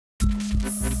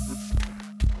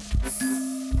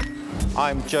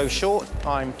I'm Joe Short.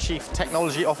 I'm Chief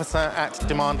Technology Officer at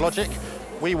Demand Logic.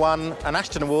 We won an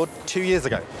Ashden Award 2 years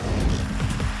ago.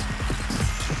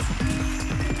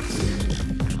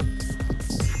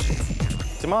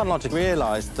 Demand Logic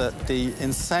realised that the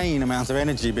insane amount of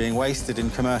energy being wasted in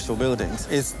commercial buildings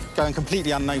is going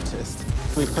completely unnoticed.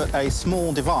 We've put a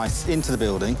small device into the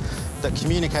building that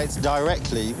communicates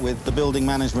directly with the building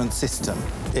management system.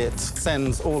 It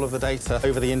sends all of the data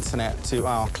over the internet to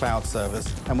our cloud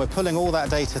servers, and we're pulling all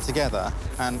that data together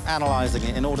and analysing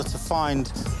it in order to find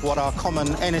what are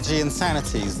common energy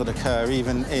insanities that occur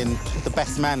even in the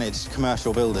best managed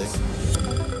commercial buildings.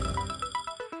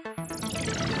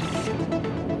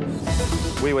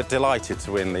 We were delighted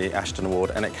to win the Ashden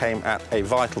Award, and it came at a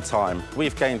vital time.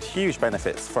 We've gained huge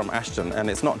benefits from Ashden,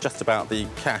 and it's not just about the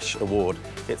cash award.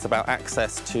 It's about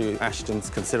access to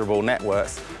Ashden's considerable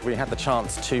networks. We had the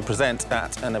chance to present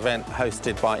at an event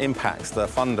hosted by Impax, the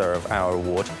funder of our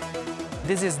award.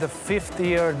 This is the 5th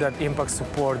year that Impax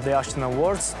support the Ashden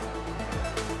Awards.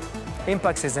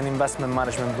 Impax is an investment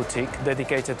management boutique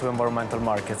dedicated to environmental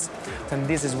markets, and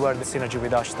this is where the synergy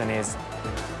with Ashden is.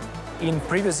 In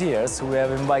previous years, we have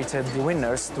invited the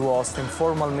winners to host an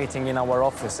informal meeting in our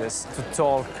offices to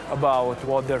talk about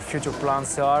what their future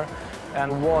plans are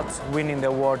and what winning the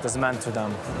award has meant to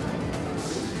them.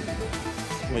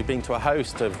 We've been to a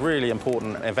host of really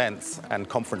important events and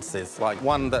conferences, like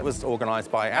one that was organised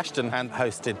by Ashden and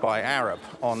hosted by Arup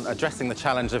on addressing the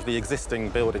challenge of the existing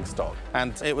building stock.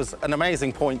 And it was an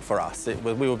amazing point for us.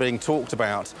 We were being talked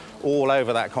about all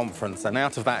over that conference, and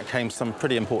out of that came some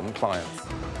pretty important clients.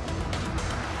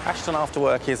 Ashden After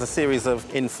Work is a series of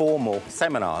informal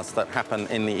seminars that happen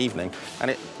in the evening,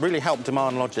 and it really helped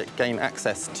Demand Logic gain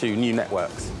access to new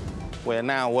networks. We're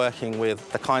now working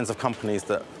with the kinds of companies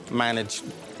that manage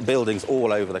buildings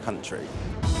all over the country.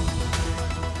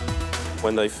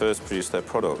 When they first produced their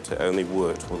product, it only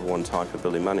worked with one type of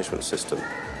building management system.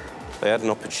 They had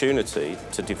an opportunity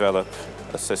to develop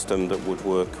a system that would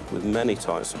work with many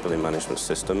types of building management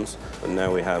systems, and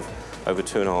now we have over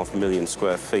 2.5 million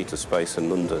square feet of space in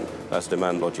London. That's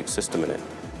Demand Logic system in it.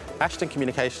 Ashden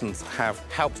Communications have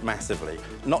helped massively,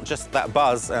 not just that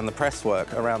buzz and the press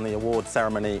work around the award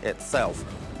ceremony itself,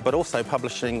 but also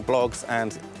publishing blogs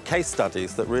and case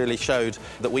studies that really showed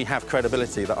that we have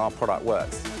credibility that our product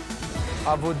works.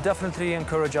 I would definitely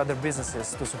encourage other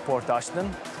businesses to support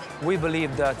Ashden. We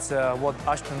believe that what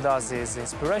Ashden does is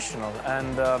inspirational,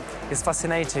 and it's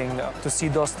fascinating to see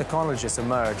those technologies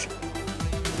emerge.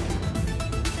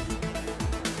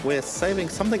 We're saving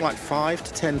something like 5,000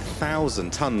 to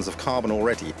 10,000 tonnes of carbon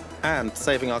already, and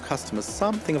saving our customers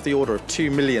something of the order of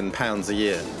 £2 million a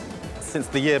year. Since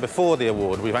the year before the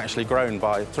award, we've actually grown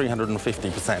by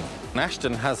 350%. And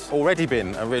Ashden has already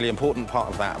been a really important part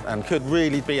of that and could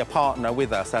really be a partner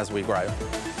with us as we grow.